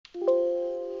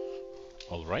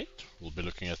Alright, we'll be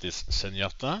looking at this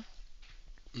zenyatta.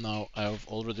 Now, I've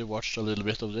already watched a little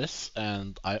bit of this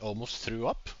and I almost threw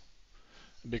up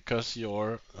because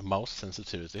your mouse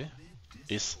sensitivity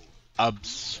is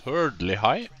absurdly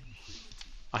high.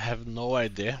 I have no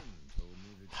idea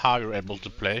how you're able to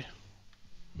play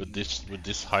with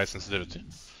this high sensitivity.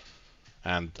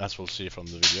 And as we'll see from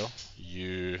the video,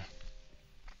 you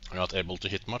are not able to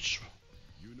hit much.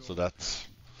 So that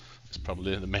is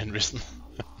probably the main reason.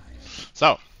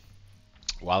 So,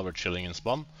 while we're chilling in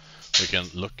spawn, we can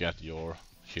look at your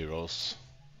heroes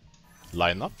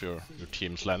lineup, your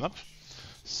team's lineup.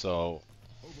 So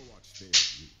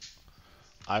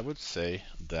I would say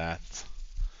that,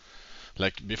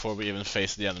 like, before we even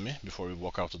face the enemy, before we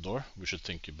walk out the door, we should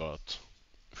think about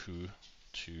who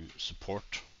to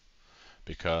support,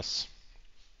 because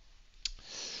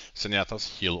Zenyatta's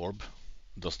heal orb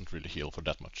doesn't really heal for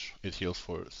that much. It heals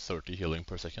for 30 healing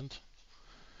per second,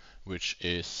 which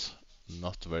is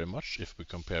not very much if we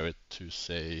compare it to,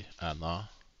 say, Anna,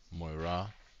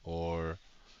 Moira, or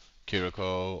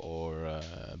Kiriko, or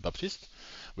Baptiste,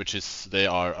 which is, they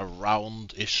are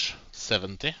around-ish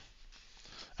 70.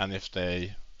 And if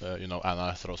they,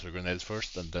 Anna throws her grenades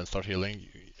first and then start healing,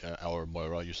 or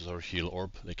Moira uses her heal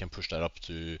orb, they can push that up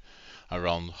to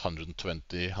around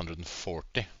 120,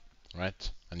 140, right?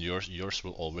 And yours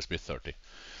will always be 30.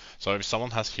 So if someone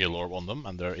has heal orb on them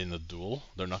and they're in a duel,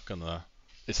 they're not gonna,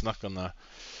 it's not gonna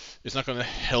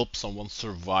help someone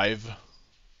survive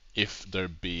if they're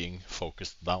being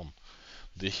focused down.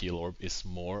 The heal orb is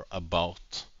more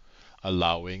about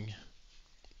allowing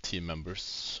team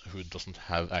members who doesn't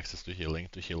have access to healing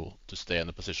to stay in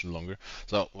a position longer.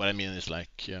 So what I mean is,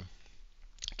 like,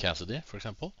 Cassidy, for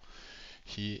example,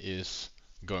 he is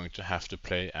going to have to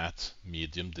play at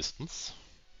medium distance,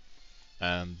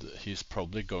 and he's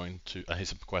probably going to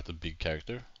he's quite a big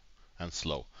character and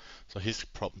slow. So he's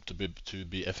to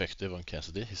be effective on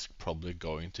Cassidy, he's probably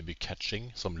going to be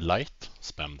catching some light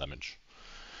spam damage.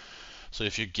 So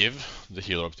if you give the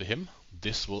heal orb to him,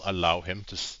 this will allow him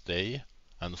to stay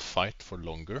and fight for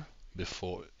longer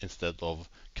before, instead of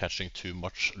catching too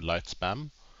much light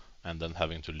spam and then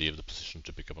having to leave the position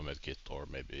to pick up a medkit or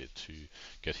maybe to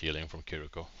get healing from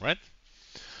Kiriko, right?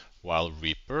 While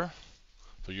Reaper,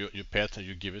 so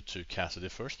you give it to Cassidy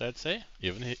first, I'd say,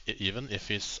 even if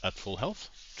he's at full health,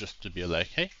 just to be like,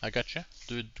 hey, I got you,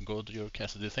 go do your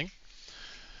Cassidy thing.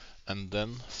 And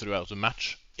then throughout the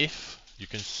match, if you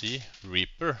can see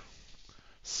Reaper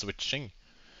switching,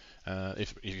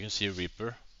 if you can see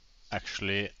Reaper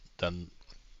actually then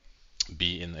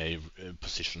be in a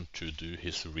position to do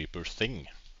his Reaper thing,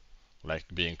 like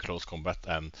being close combat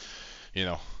and,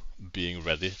 being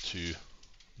ready to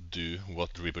do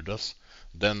what Reaper does,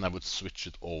 then I would switch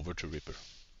it over to Reaper.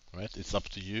 Right? It's up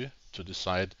to you to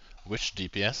decide which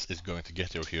DPS is going to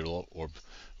get your hero orb,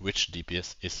 which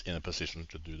DPS is in a position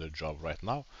to do their job right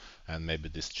now, and maybe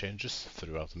this changes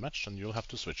throughout the match and you'll have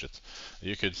to switch it.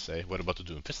 You could say, what about the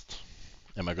Doomfist?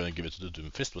 Am I going to give it to the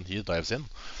Doomfist when he dives in?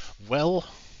 Well,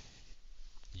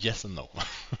 yes and no.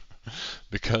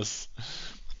 Because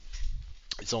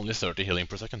it's only 30 healing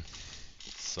per second.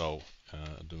 So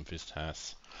Doomfist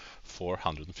has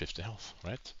 450 health,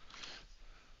 right?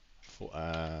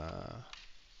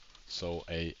 So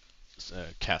a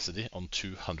Cassidy on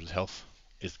 200 health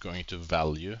is going to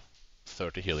value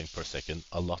 30 healing per second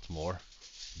a lot more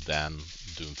than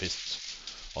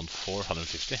Doomfist on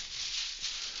 450.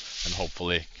 And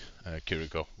hopefully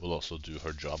Kiriko will also do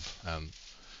her job and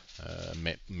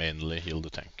mainly heal the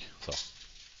tank. So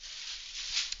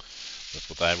that's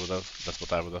what I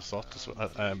would have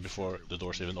thought before the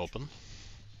doors even open.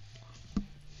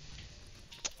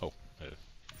 Oh.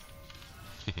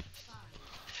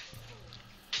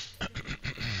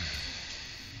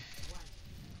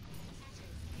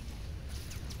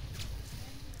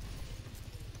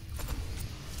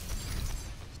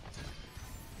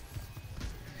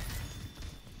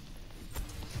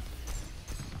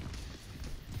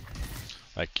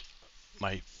 Like,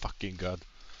 my fucking god.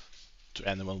 To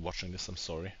anyone watching this, I'm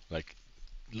sorry. Like,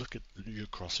 look at your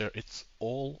crosshair. It's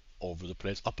all over the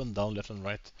place, up and down, left and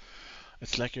right.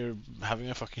 It's like you're having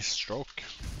a fucking stroke.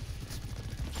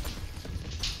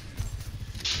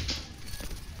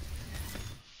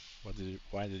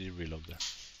 Why did he reload there?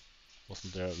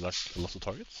 Wasn't there like a lot of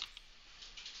targets?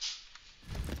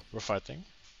 We're fighting.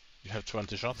 You have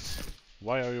 20 shots.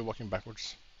 Why are you walking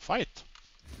backwards? Fight!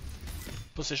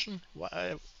 Position?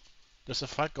 Why? There's a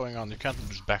fight going on. You can't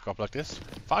just back up like this.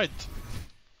 Fight!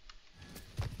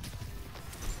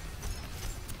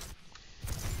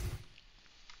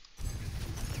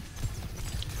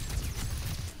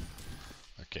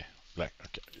 Okay,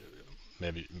 okay.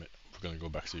 Maybe we're we're gonna go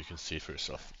back so you can see for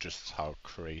yourself just how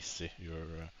crazy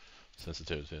your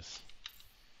sensitivity is.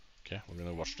 Okay, we're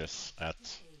gonna watch this at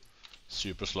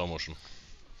super slow motion.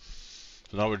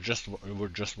 So now we're just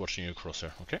watching your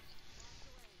crosshair, okay?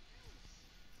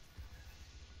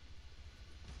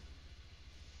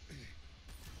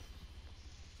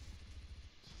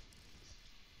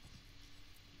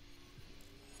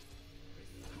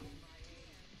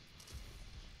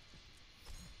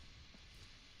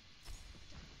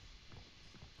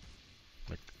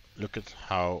 Like, look at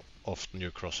how often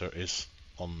your crosshair is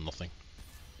on nothing.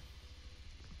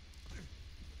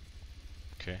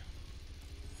 Okay.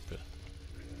 Good.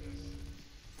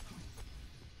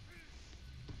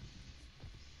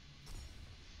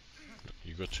 Look,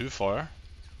 you go too far. When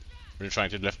you're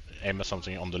trying to aim at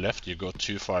something on the left, you go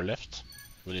too far left.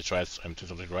 When you try to aim to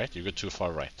something right, you go too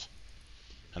far right.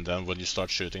 And then when you start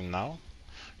shooting now,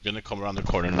 you're gonna come around the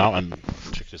corner now and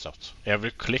check this out.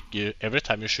 Every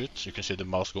time you shoot, you can see the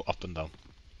mouse go up and down.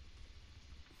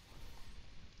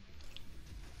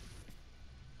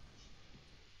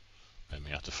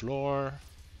 Aiming at the floor.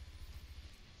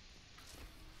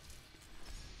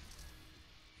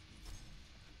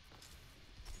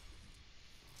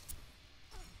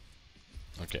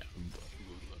 Okay.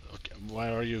 Okay. Why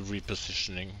are you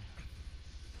repositioning?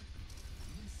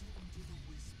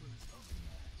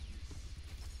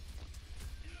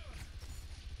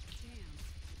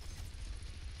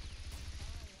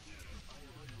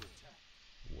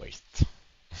 Wait.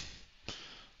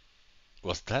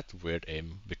 Was that weird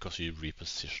aim because you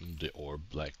repositioned the orb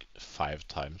like 5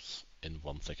 times in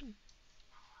 1 second?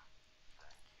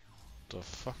 The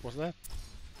fuck was that?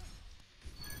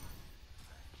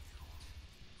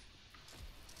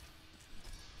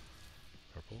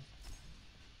 Purple.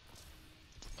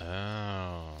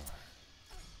 Oh.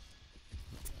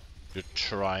 You're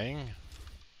trying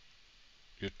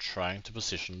to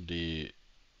position the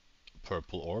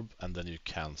purple orb and then you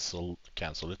cancel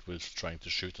it with trying to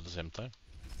shoot at the same time.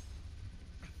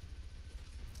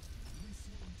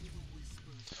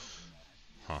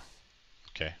 Huh.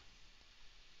 Okay.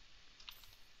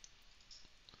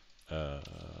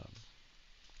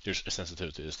 Your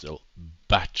sensitivity is still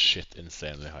batshit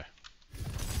insanely high.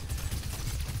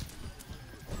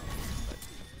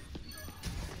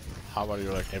 How are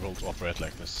you like able to operate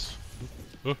like this?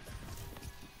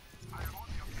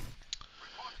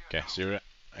 Okay, so you're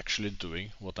actually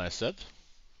doing what I said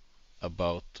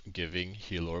about giving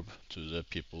heal orb to the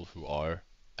people who are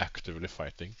actively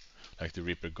fighting. Like the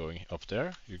Reaper going up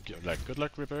there, you give like good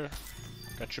luck Reaper,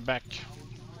 got your back.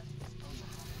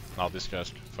 Now this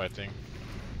guy's fighting.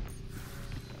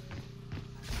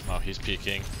 Now he's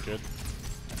peeking, good.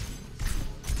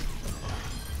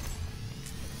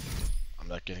 I'm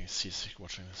not getting seasick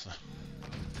watching this now.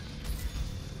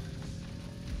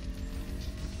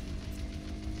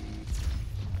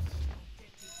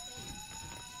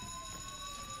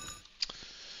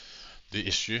 The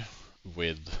issue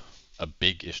with the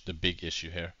big issue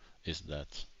here is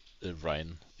that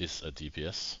Ryan is a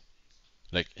DPS.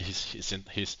 Like he's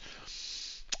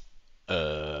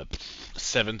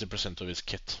 70% of his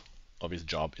kit of his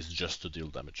job is just to deal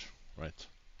damage, right?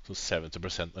 So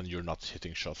 70%, and you're not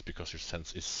hitting shots because your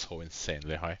sense is so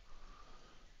insanely high.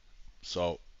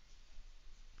 So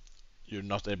you're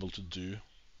not able to do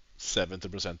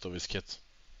 70% of his kit.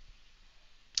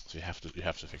 So you have to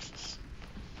fix this.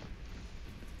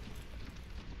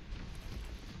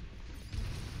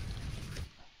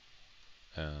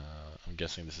 I'm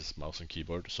guessing this is mouse and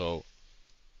keyboard. So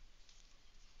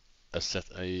a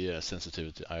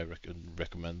sensitivity I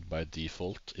recommend by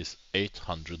default is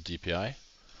 800 DPI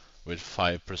with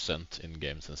 5%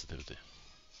 in-game sensitivity.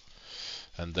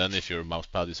 And then if your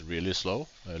mousepad is really small,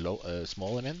 I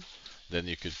mean, then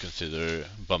you could consider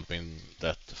bumping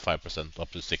that 5%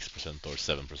 up to 6% or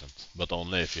 7%, but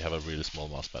only if you have a really small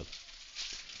mousepad.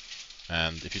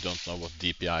 And if you don't know what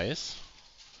DPI is,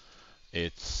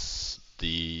 it's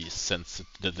the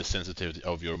sensitivity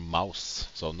of your mouse.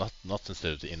 So not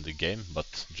sensitivity in the game,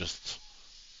 but just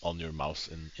on your mouse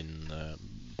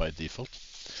by default.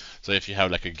 So if you have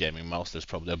like a gaming mouse, there's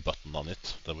probably a button on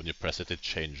it that when you press it, it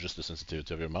changes the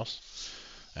sensitivity of your mouse.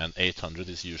 And 800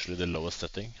 is usually the lowest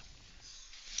setting.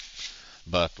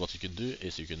 But what you can do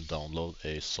is you can download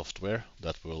a software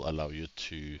that will allow you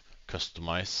to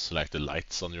customize like the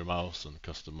lights on your mouse and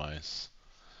customize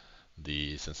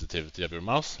the sensitivity of your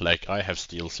mouse. Like I have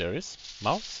SteelSeries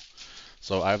mouse,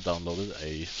 so I've downloaded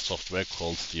a software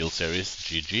called SteelSeries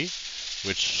GG,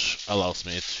 which allows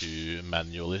me to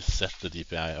manually set the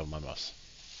DPI of my mouse.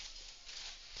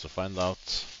 So find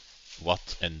out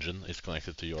what engine is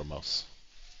connected to your mouse.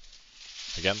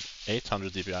 Again,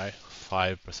 800 DPI,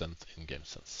 5% in-game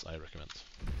sense, I recommend.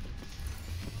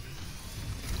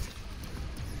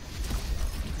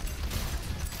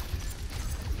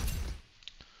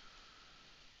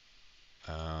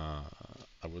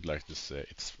 I would like to say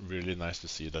it's really nice to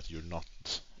see that you're not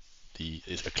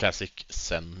it's a classic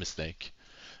Zen mistake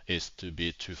is to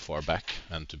be too far back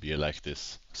and to be like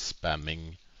this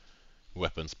spamming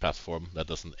weapons platform that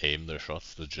doesn't aim their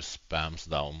shots, that just spams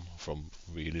down from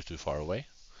really too far away.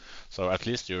 So at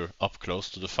least you're up close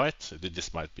to the fight.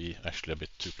 This might be actually a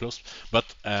bit too close, but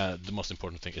the most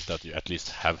important thing is that you at least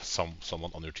have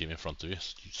someone on your team in front of you,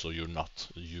 so you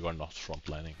are not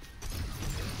frontlining.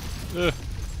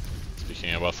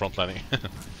 Speaking about frontlining.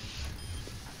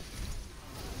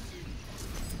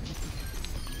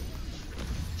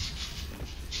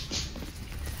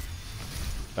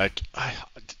 Like,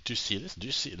 do you see this? Do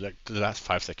you see like the last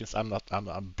 5 seconds?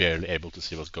 I'm barely able to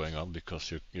see what's going on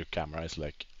because your camera is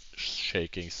like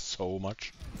shaking so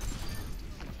much.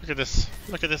 Look at this!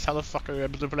 Look at this! How the fuck are you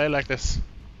able to play like this?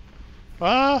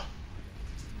 Ah!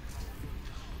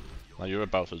 Now you're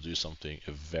about to do something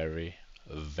very,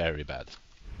 very bad.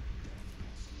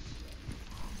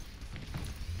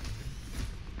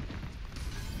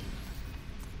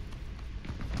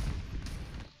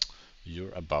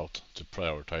 You're about to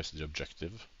prioritize the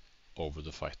objective over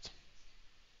the fight.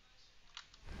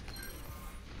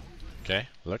 Okay,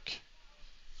 look.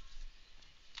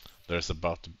 There's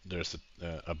about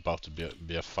to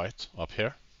be a fight up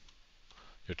here.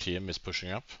 Your team is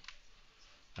pushing up,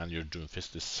 and your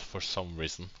Doomfist is for some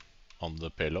reason on the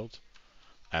payload,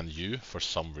 and you for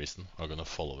some reason are gonna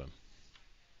follow him.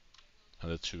 And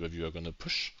the two of you are gonna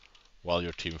push while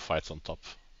your team fights on top.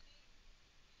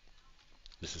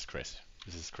 This is crazy.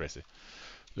 This is crazy.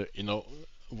 You know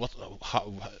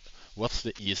what's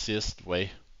the easiest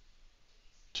way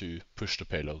to push the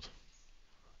payload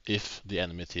if the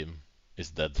enemy team is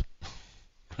dead?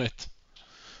 Right?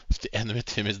 If the enemy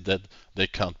team is dead, they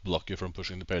can't block you from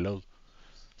pushing the payload.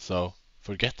 So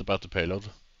forget about the payload.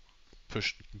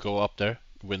 Go up there,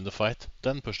 win the fight,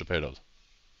 then push the payload.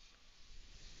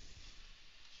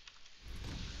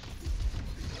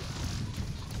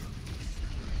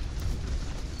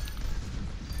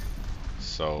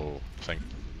 So think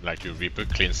like your Reaper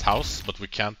cleans house, but we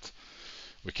can't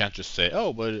just say,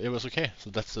 oh, but it was okay,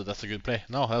 so that's a good play.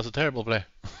 No, that was a terrible play.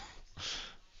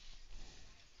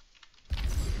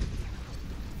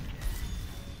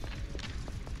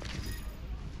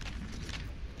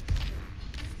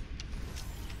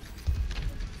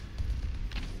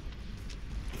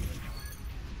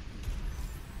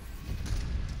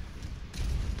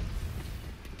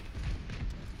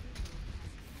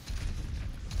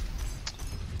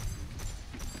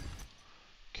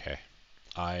 Okay.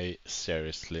 I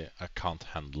can't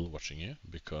handle watching you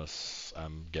because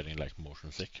I'm getting like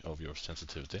motion sick of your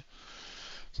sensitivity.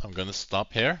 So I'm gonna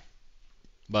stop here.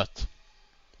 But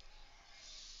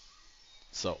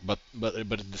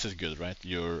this is good, right?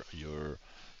 You're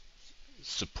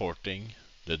supporting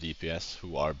the DPS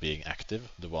who are being active,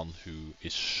 the one who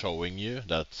is showing you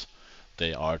that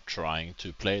they are trying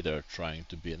to play, they're trying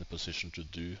to be in a position to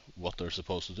do what they're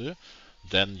supposed to do.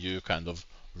 Then you kind of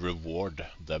reward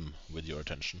them with your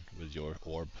attention, with your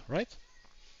orb, right?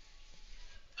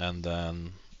 And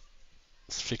then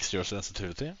fix your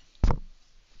sensitivity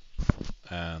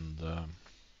and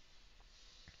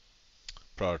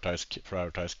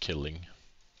prioritize killing.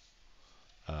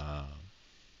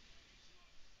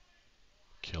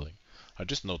 Killing. I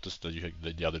just noticed that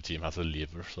the other team has a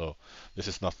lever, so this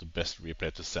is not the best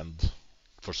replay to send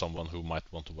for someone who might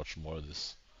want to watch more of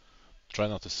this. Try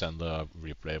not to send a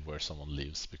replay where someone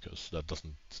leaves, because that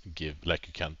doesn't give, like,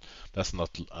 you can't, that's not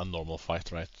a normal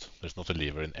fight, right? There's not a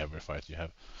lever in every fight you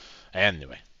have.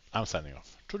 Anyway, I'm signing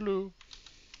off. Toodaloo!